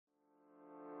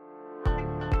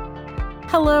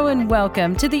Hello and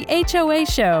welcome to the HOA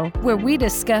Show, where we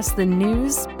discuss the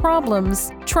news, problems,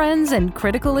 trends, and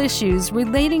critical issues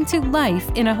relating to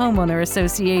life in a homeowner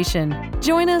association.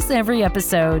 Join us every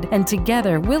episode, and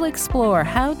together we'll explore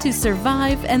how to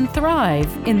survive and thrive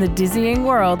in the dizzying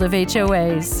world of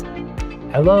HOAs.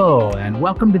 Hello, and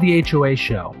welcome to the HOA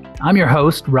Show. I'm your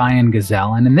host, Ryan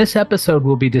Gazelle, and in this episode,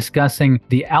 we'll be discussing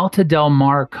the Alta Del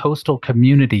Mar coastal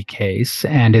community case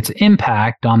and its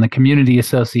impact on the community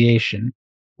association.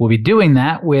 We'll be doing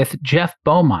that with Jeff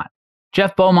Beaumont.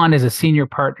 Jeff Beaumont is a senior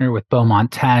partner with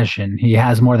Beaumont Taschen. He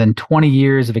has more than 20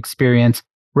 years of experience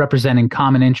representing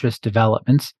common interest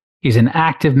developments. He's an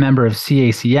active member of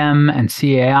CACM and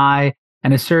CAI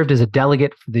and has served as a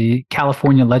delegate for the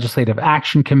California Legislative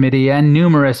Action Committee and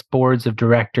numerous boards of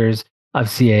directors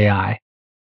of CAI.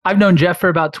 I've known Jeff for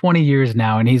about 20 years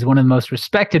now, and he's one of the most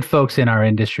respected folks in our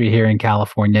industry here in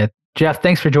California. Jeff,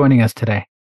 thanks for joining us today.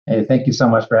 Hey, thank you so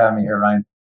much for having me here, Ryan.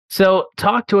 So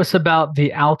talk to us about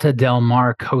the Alta Del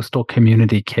Mar coastal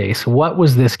community case. What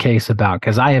was this case about?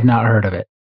 Because I have not heard of it.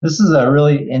 This is a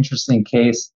really interesting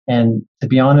case, and to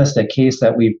be honest, a case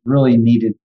that we've really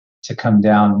needed to come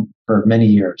down for many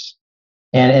years.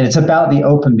 And it's about the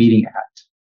Open Meeting Act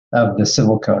of the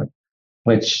Civil Code,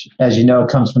 which, as you know,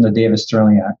 comes from the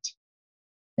Davis-Sterling Act.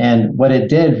 And what it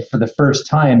did for the first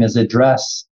time is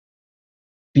address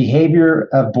behavior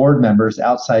of board members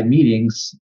outside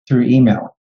meetings through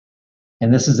email.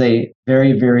 And this is a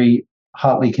very, very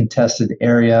hotly contested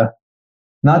area,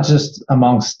 not just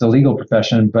amongst the legal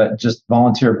profession, but just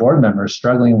volunteer board members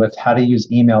struggling with how to use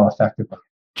email effectively.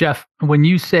 Jeff, when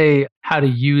you say how to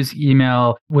use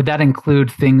email, would that include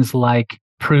things like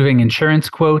proving insurance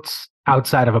quotes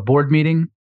outside of a board meeting?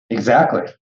 Exactly.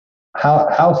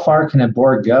 How far can a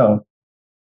board go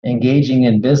engaging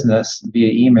in business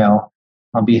via email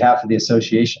on behalf of the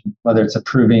association, whether it's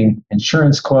approving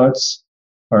insurance quotes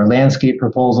or landscape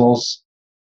proposals,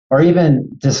 or even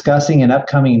discussing an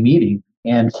upcoming meeting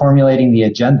and formulating the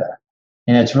agenda?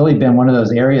 And it's really been one of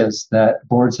those areas that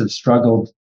boards have struggled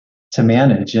to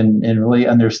manage and really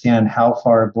understand how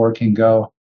far a board can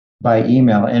go by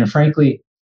email. And frankly,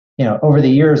 over the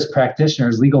years,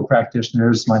 practitioners, legal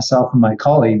practitioners, myself and my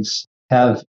colleagues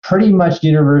have pretty much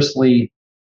universally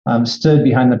stood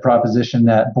behind the proposition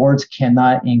that boards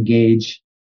cannot engage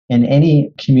in any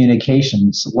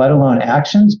communications, let alone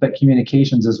actions, but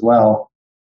communications as well,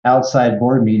 outside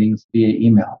board meetings via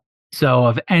email. So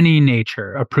of any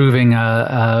nature, approving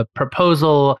a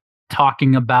proposal,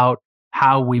 talking about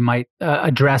how we might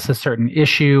address a certain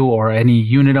issue or any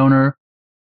unit owner.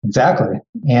 Exactly.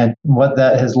 And what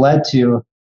that has led to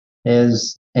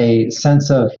is a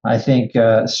sense of, I think,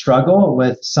 struggle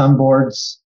with some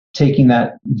boards taking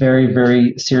that very,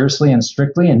 very seriously and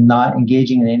strictly and not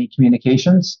engaging in any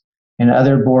communications, and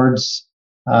other boards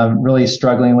really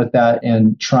struggling with that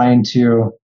and trying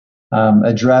to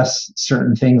address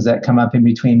certain things that come up in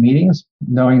between meetings,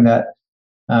 knowing that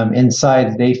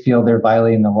inside they feel they're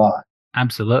violating the law.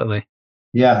 Absolutely.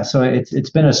 Yeah, so it's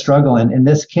been a struggle. And in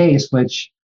this case,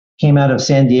 which came out of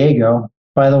San Diego,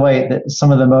 by the way,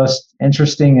 some of the most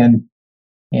interesting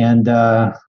and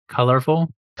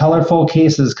colorful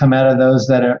cases come out of those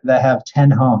that have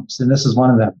 10 homes. And this is one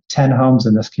of them, 10 homes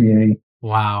in this community.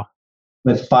 Wow.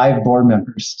 With 5 board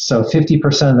members. So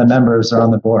 50% of the members are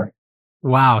on the board.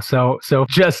 Wow. So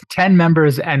just 10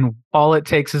 members, and all it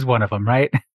takes is one of them,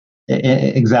 right?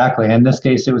 Exactly. In this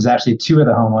case, it was actually 2 of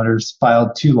the homeowners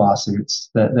filed 2 lawsuits.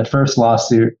 The first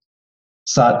lawsuit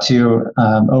sought to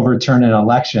overturn an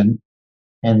election.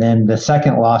 And then the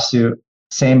second lawsuit,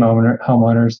 same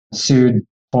homeowners sued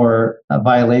for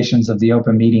violations of the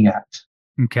Open Meeting Act.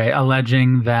 Okay,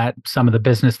 alleging that some of the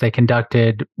business they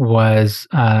conducted was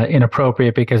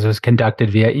inappropriate because it was conducted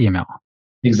via email.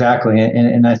 Exactly.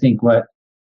 And I think what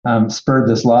spurred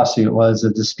this lawsuit was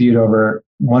a dispute over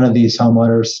one of these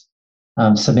homeowners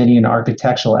submitting an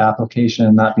architectural application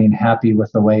and not being happy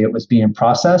with the way it was being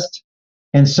processed.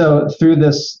 And so through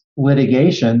this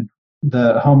litigation,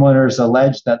 the homeowners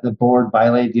alleged that the board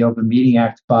violated the Open Meeting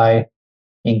Act by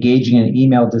engaging in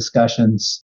email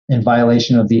discussions in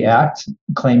violation of the act,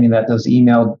 claiming that those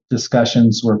email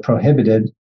discussions were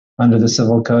prohibited under the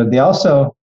Civil Code. They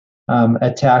also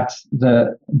attacked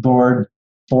the board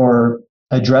for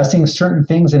addressing certain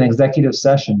things in executive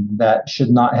session that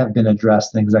should not have been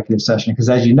addressed in executive session. Because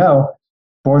as you know,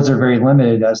 boards are very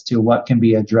limited as to what can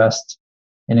be addressed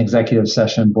in executive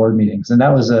session board meetings. And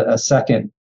that was a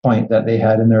second point that they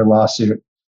had in their lawsuit.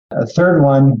 A third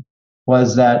one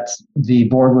was that the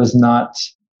board was not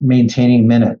maintaining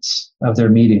minutes of their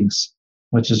meetings,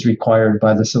 which is required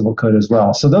by the Civil Code as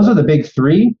well. So those are the big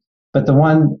 3. But the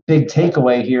one big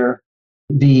takeaway here,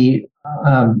 the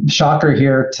shocker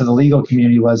here to the legal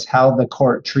community was how the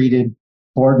court treated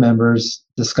board members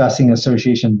discussing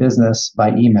association business by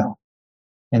email.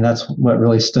 And that's what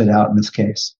really stood out in this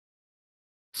case.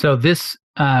 So this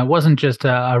wasn't just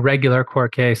a regular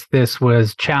court case. This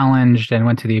was challenged and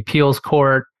went to the appeals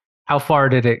court. How far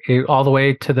did it all the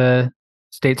way to the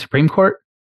state Supreme Court?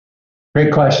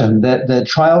 Great question. The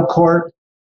trial court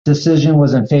decision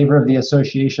was in favor of the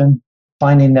association,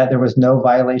 finding that there was no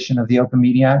violation of the Open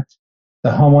Meeting Act. The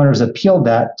homeowners appealed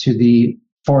that to the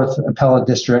Fourth Appellate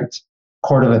District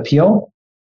Court of Appeal,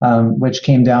 which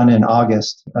came down in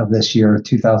August of this year,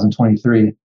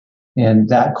 2023. And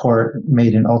that court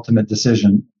made an ultimate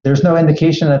decision. There's no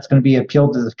indication that's going to be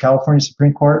appealed to the California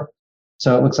Supreme Court.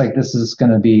 So it looks like this is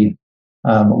going to be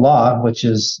law, which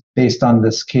is based on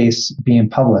this case being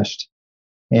published.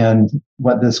 And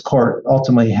what this court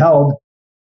ultimately held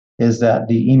is that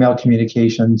the email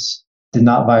communications did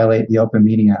not violate the Open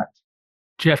Meeting Act.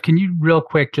 Jeff, can you real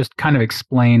quick just kind of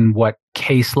explain what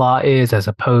case law is as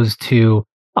opposed to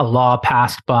a law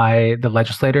passed by the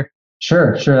legislator?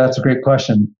 Sure. That's a great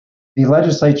question. The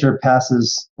legislature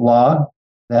passes law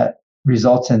that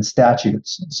results in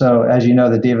statutes. So as you know,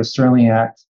 the Davis-Sterling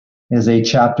Act is a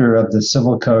chapter of the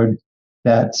Civil Code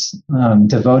that's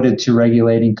devoted to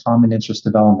regulating common interest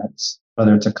developments,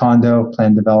 whether it's a condo,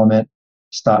 planned development,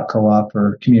 stock co-op,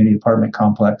 or community apartment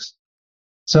complex.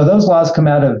 So those laws come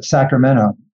out of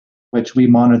Sacramento, which we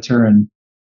monitor and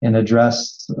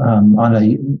address on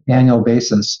an annual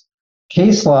basis.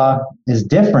 Case law is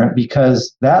different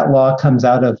because that law comes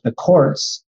out of the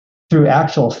courts through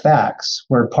actual facts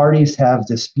where parties have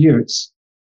disputes.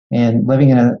 And living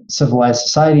in a civilized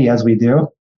society as we do,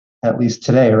 at least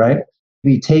today, right?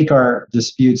 We take our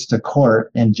disputes to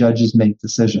court and judges make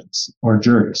decisions, or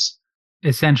juries.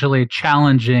 Essentially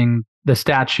challenging the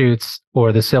statutes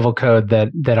or the civil code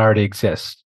that already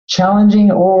exist.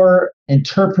 Challenging or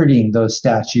interpreting those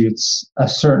statutes a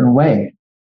certain way,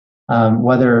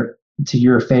 whether to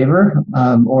your favor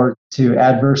or to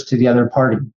adverse to the other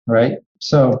party, right?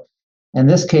 So in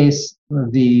this case,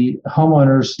 the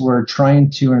homeowners were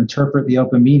trying to interpret the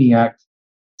Open Meeting Act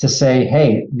to say,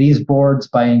 hey, these boards,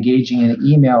 by engaging in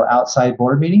email outside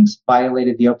board meetings,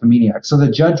 violated the Open Meeting Act. So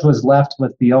the judge was left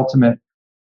with the ultimate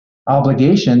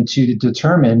obligation to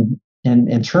determine and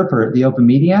interpret the Open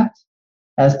Meeting Act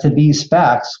as to these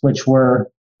facts, which were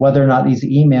whether or not these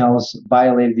emails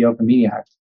violated the Open Meeting Act.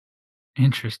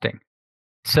 Interesting.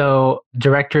 So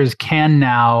directors can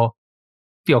now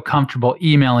feel comfortable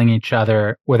emailing each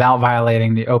other without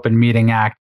violating the Open Meeting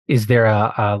Act. Is there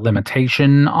a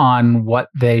limitation on what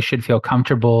they should feel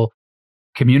comfortable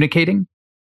communicating?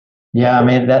 Yeah, I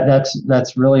mean,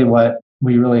 that's really what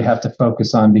we really have to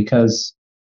focus on, because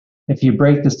if you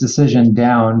break this decision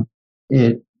down,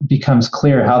 it becomes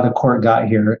clear how the court got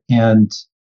here. And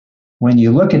when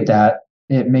you look at that,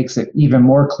 it makes it even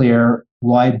more clear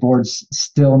why boards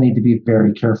still need to be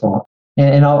very careful.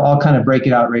 And I'll kind of break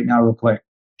it out right now real quick.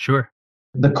 Sure.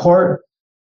 The court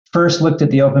first looked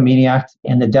at the Open Meeting Act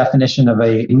and the definition of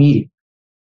a meeting.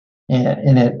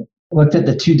 And it looked at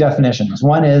the two definitions.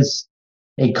 One is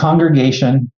a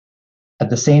congregation at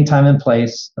the same time and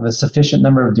place of a sufficient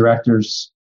number of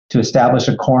directors to establish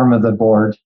a quorum of the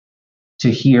board to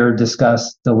hear,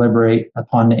 discuss, deliberate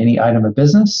upon any item of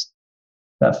business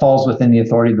that falls within the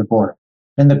authority of the board.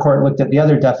 Then the court looked at the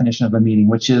other definition of a meeting,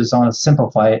 which is, on a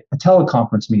simplify it, a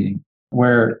teleconference meeting,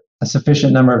 where a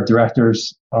sufficient number of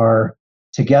directors are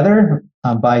together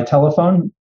by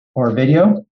telephone or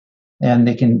video, and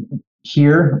they can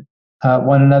hear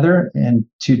one another and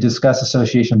to discuss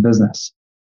association business.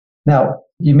 Now,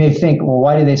 you may think, well,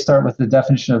 why do they start with the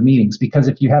definition of meetings? Because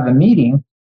if you have a meeting,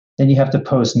 then you have to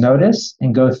post notice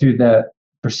and go through the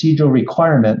procedural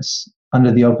requirements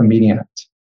under the Open Meeting Act.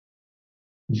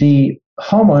 The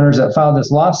homeowners that filed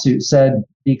this lawsuit said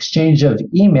the exchange of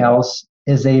emails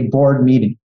is a board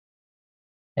meeting.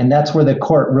 And that's where the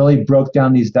court really broke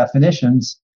down these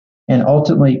definitions and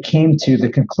ultimately came to the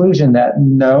conclusion that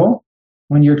no,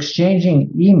 when you're exchanging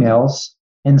emails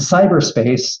in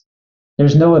cyberspace,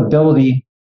 there's no ability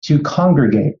to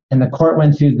congregate. And the court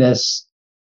went through this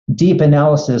deep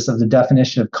analysis of the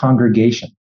definition of congregation.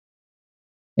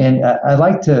 And I'd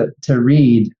like to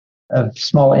read a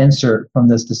small insert from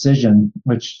this decision,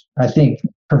 which I think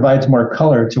provides more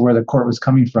color to where the court was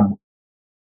coming from.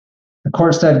 The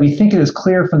court said, "We think it is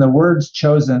clear from the words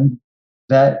chosen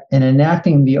that in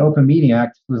enacting the Open Meeting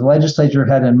Act, the legislature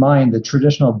had in mind the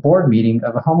traditional board meeting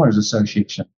of a homeowners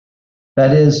association.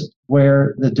 That is,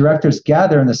 where the directors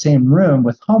gather in the same room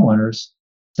with homeowners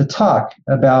to talk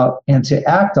about and to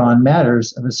act on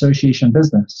matters of association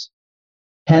business.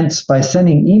 Hence, by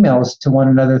sending emails to one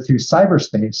another through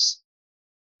cyberspace,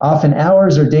 often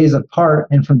hours or days apart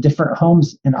and from different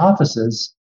homes and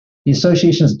offices, the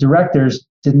association's directors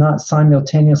did not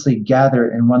simultaneously gather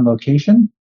in one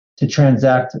location to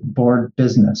transact board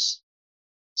business.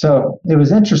 So it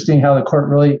was interesting how the court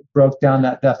really broke down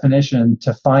that definition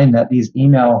to find that these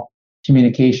email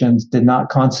communications did not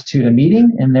constitute a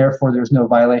meeting, and therefore there's no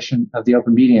violation of the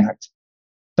Open Meeting Act.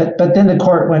 But then the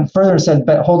court went further and said,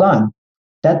 but hold on,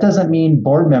 that doesn't mean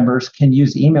board members can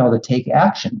use email to take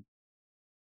action.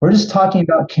 We're just talking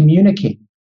about communicating.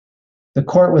 The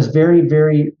court was very,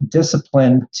 very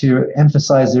disciplined to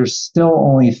emphasize there's still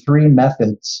only 3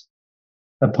 methods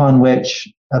upon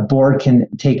which a board can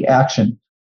take action.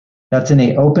 That's in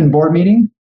an open board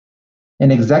meeting,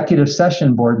 an executive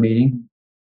session board meeting,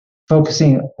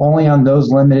 focusing only on those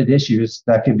limited issues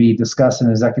that could be discussed in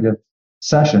executive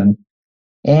session,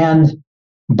 and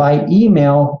by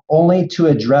email only to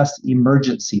address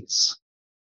emergencies.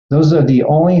 Those are the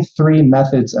only 3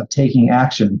 methods of taking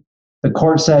action. The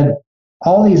court said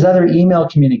all these other email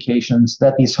communications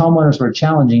that these homeowners were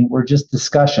challenging were just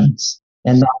discussions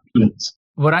and not meetings.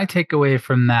 What I take away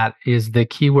from that is the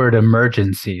keyword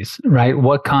emergencies, right?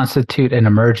 What constitute an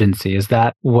emergency? Is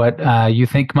that what you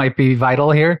think might be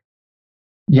vital here?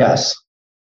 Yes,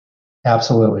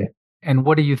 absolutely. And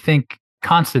what do you think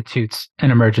constitutes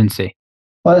an emergency?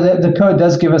 Well, the code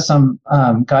does give us some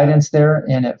guidance there,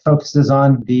 and it focuses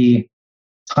on the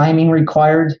timing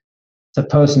required to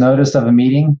post notice of a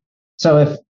meeting. So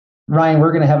if, Ryan,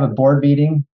 we're going to have a board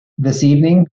meeting this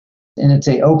evening, and it's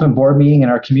an open board meeting in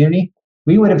our community,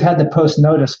 we would have had to post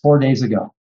notice 4 days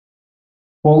ago.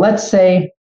 Well, let's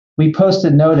say we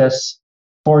posted notice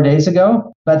 4 days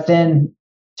ago, but then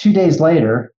 2 days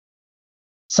later,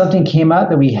 something came up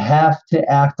that we have to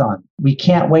act on. We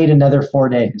can't wait another 4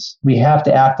 days. We have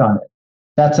to act on it.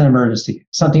 That's an emergency,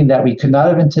 something that we could not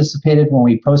have anticipated when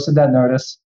we posted that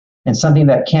notice, and something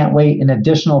that can't wait an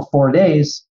additional 4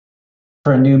 days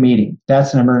for a new meeting.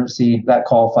 That's an emergency that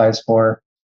qualifies for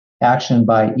action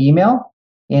by email.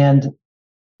 And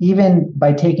even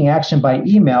by taking action by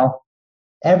email,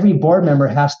 every board member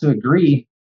has to agree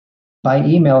by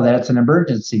email that it's an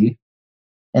emergency.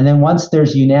 And then once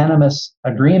there's unanimous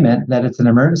agreement that it's an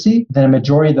emergency, then a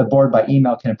majority of the board by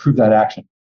email can approve that action.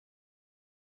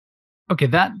 Okay,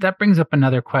 that brings up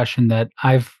another question that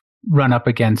I've run up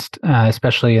against,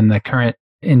 especially in the current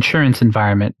insurance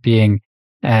environment being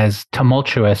as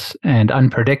tumultuous and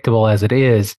unpredictable as it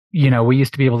is. You know, we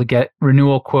used to be able to get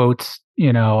renewal quotes,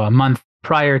 a month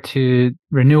prior to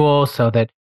renewal so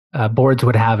that boards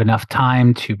would have enough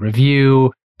time to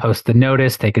review, post the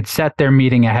notice, they could set their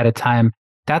meeting ahead of time.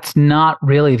 That's not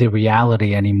really the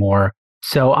reality anymore.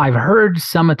 So I've heard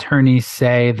some attorneys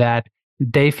say that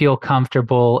they feel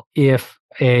comfortable if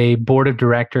a board of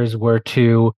directors were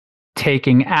to,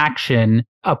 taking action,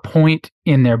 appoint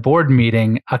in their board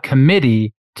meeting a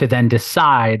committee to then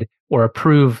decide or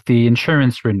approve the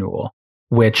insurance renewal,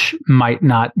 which might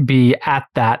not be at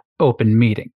that open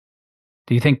meeting.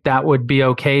 Do you think that would be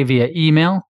okay via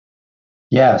email?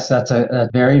 Yes, that's a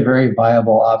very, very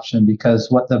viable option, because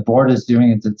what the board is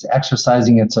doing is it's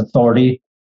exercising its authority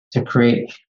to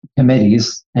create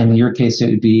committees. In your case, it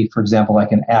would be, for example,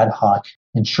 like an ad hoc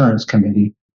insurance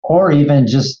committee, or even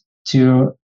just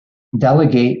to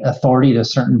delegate authority to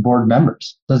certain board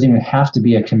members. It doesn't even have to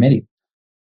be a committee.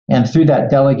 And through that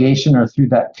delegation or through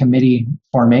that committee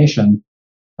formation,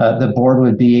 the board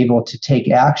would be able to take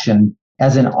action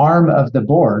as an arm of the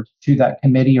board through that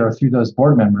committee or through those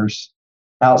board members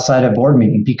outside a board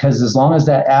meeting. Because as long as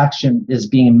that action is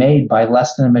being made by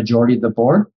less than a majority of the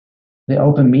board, the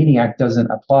Open Meeting Act doesn't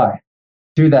apply.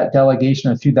 Through that delegation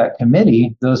or through that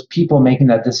committee, those people making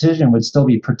that decision would still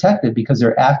be protected because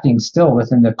they're acting still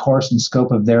within the course and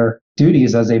scope of their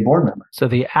duties as a board member. So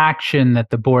the action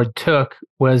that the board took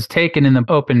was taken in the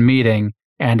open meeting,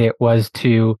 and it was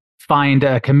to find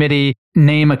a committee,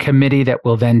 name a committee that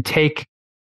will then take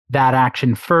that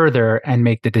action further and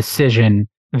make the decision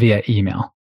via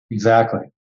email. Exactly.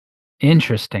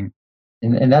 Interesting.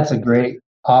 And that's a great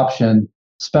option,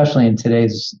 especially in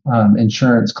today's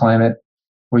insurance climate,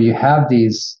 where you have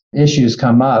these issues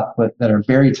come up that are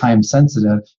very time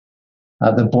sensitive.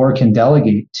 The board can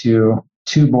delegate to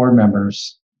 2 board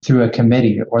members through a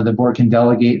committee, or the board can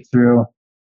delegate through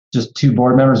just 2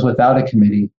 board members without a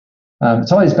committee.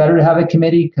 It's always better to have a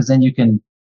committee, because then you can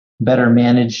better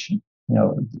manage,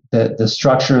 the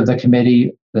structure of the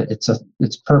committee,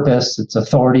 its purpose, its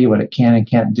authority, what it can and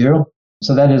can't do.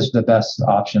 So that is the best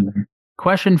option there.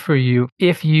 Question for you.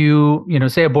 If you,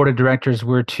 say a board of directors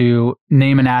were to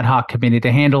name an ad hoc committee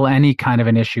to handle any kind of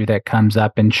an issue that comes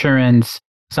up, insurance,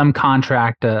 some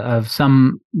contract of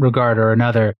some regard or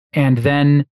another, and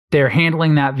then they're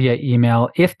handling that via email.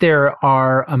 If there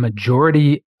are a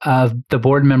majority of the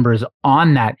board members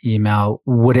on that email,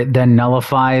 would it then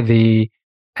nullify the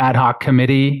ad hoc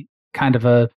committee kind of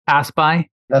a pass-by?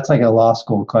 That's like a law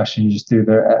school question you just threw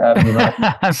there at me.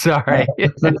 I'm sorry.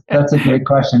 That's a great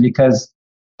question, because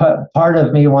part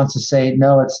of me wants to say,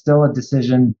 no, it's still a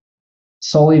decision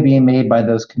solely being made by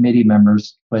those committee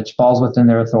members, which falls within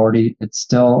their authority. It's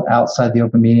still outside the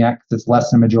Open Meeting Act. It's less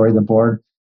than a majority of the board.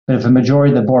 But if a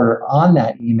majority of the board are on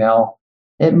that email,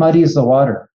 it muddies the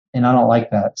water. And I don't like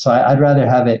that. So I'd rather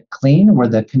have it clean, where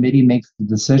the committee makes the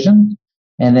decision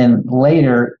and then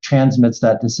later transmits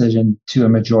that decision to a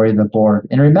majority of the board.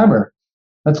 And remember,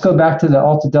 let's go back to the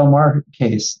Alta Del Mar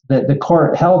case. The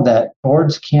court held that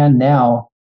boards can now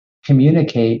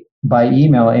communicate by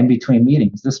email in between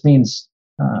meetings. This means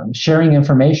sharing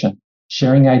information,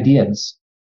 sharing ideas.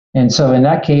 And so in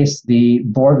that case, the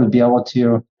board would be able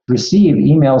to receive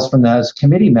emails from those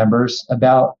committee members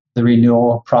about the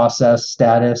renewal process,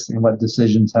 status, and what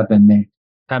decisions have been made.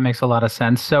 That makes a lot of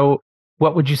sense. So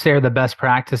what would you say are the best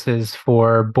practices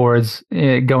for boards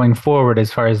going forward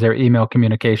as far as their email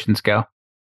communications go?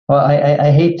 Well,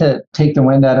 I hate to take the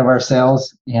wind out of our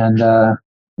sails and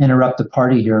interrupt the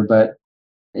party here, but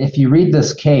if you read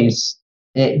this case,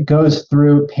 it goes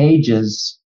through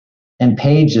pages and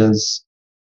pages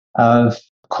of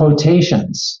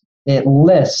quotations. It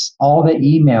lists all the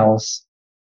emails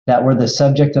that were the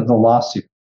subject of the lawsuit,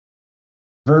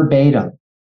 verbatim.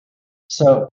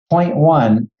 So point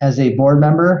one, as a board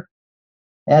member,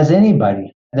 as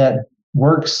anybody that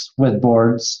works with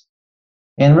boards,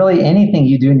 and really anything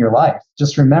you do in your life,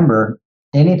 just remember,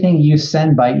 anything you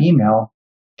send by email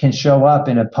can show up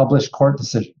in a published court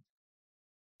decision.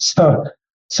 So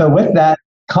with that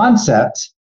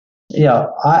concept,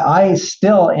 I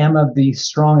still am of the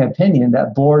strong opinion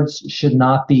that boards should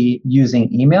not be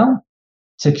using email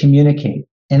to communicate.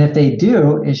 And if they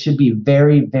do, it should be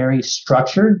very, very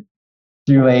structured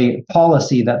through a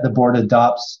policy that the board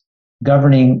adopts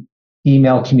governing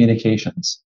email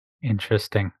communications.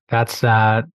 Interesting. That's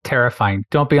terrifying.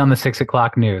 Don't be on the 6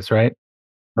 o'clock news, right?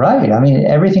 Right. I mean,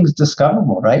 everything's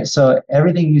discoverable, right? So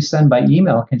everything you send by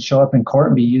email can show up in court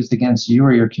and be used against you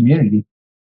or your community.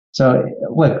 So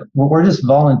look, we're just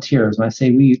volunteers. When I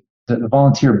say we, the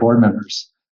volunteer board members.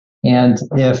 And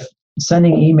if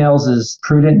sending emails is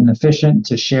prudent and efficient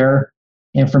to share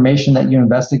information that you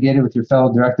investigated with your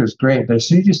fellow directors, great. But as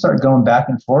soon as you start going back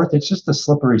and forth, it's just a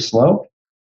slippery slope.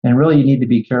 And really, you need to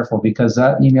be careful, because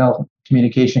that email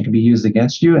communication can be used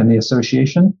against you and the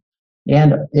association.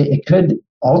 And it could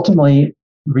ultimately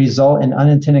result in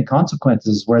unintended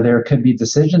consequences, where there could be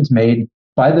decisions made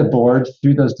by the board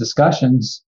through those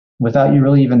discussions without you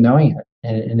really even knowing it.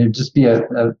 And it'd just be a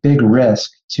big risk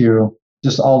to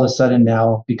just all of a sudden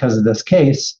now, because of this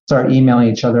case, start emailing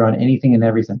each other on anything and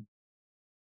everything.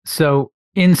 So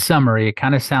in summary, it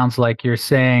kind of sounds like you're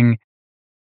saying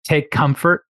take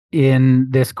comfort in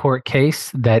this court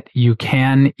case that you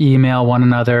can email one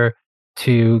another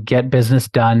to get business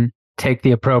done, take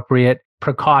the appropriate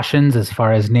precautions as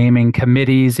far as naming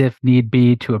committees if need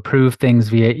be to approve things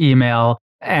via email,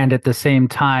 and at the same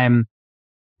time,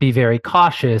 be very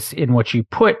cautious in what you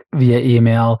put via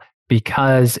email,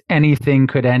 because anything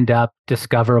could end up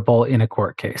discoverable in a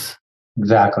court case.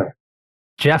 Exactly.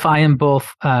 Jeff, I am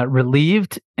both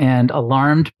relieved and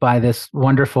alarmed by this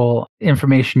wonderful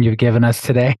information you've given us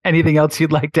today. Anything else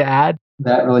you'd like to add?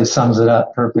 That really sums it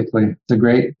up perfectly. It's a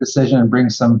great decision and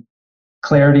brings some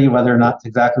clarity, whether or not it's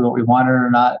exactly what we wanted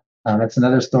or not. That's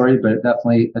another story, but it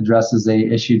definitely addresses a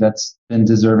issue that's been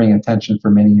deserving attention for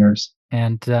many years.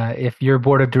 And if your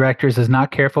board of directors is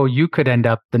not careful, you could end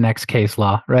up the next case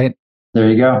law, right? There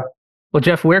you go. Well,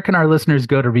 Jeff, where can our listeners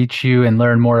go to reach you and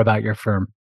learn more about your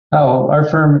firm? Oh, our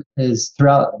firm is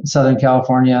throughout Southern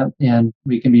California, and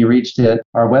we can be reached at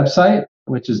our website,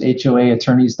 which is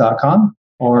hoaattorneys.com,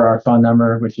 or our phone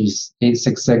number, which is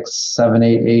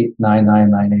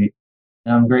 866-788-9998.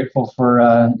 And I'm grateful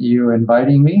for you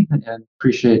inviting me, and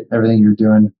appreciate everything you're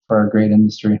doing for our great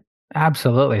industry.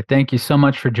 Absolutely. Thank you so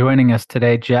much for joining us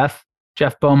today, Jeff.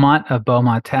 Jeff Beaumont of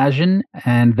Beaumont Taschen.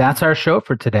 And that's our show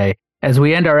for today. As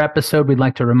we end our episode, we'd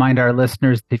like to remind our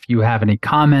listeners, if you have any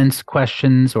comments,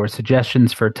 questions, or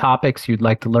suggestions for topics you'd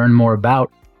like to learn more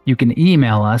about, you can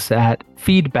email us at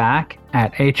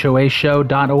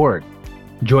feedback@hoashow.org.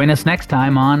 Join us next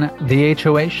time on The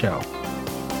HOA Show.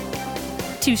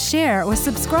 To share or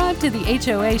subscribe to the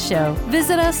HOA Show,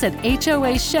 visit us at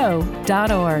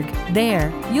hoashow.org.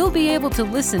 There, you'll be able to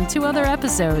listen to other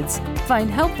episodes, find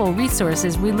helpful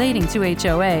resources relating to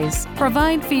HOAs,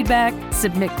 provide feedback,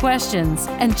 submit questions,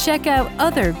 and check out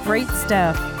other great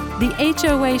stuff. The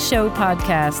HOA Show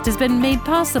podcast has been made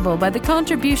possible by the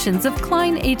contributions of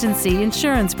Klein Agency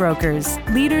Insurance Brokers,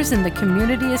 leaders in the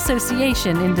community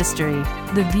association industry.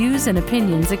 The views and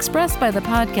opinions expressed by the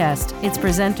podcast, its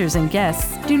presenters and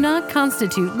guests, do not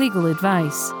constitute legal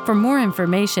advice. For more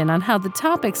information on how the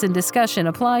topics in discussion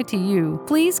apply to you,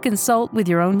 please consult with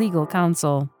your own legal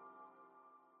counsel.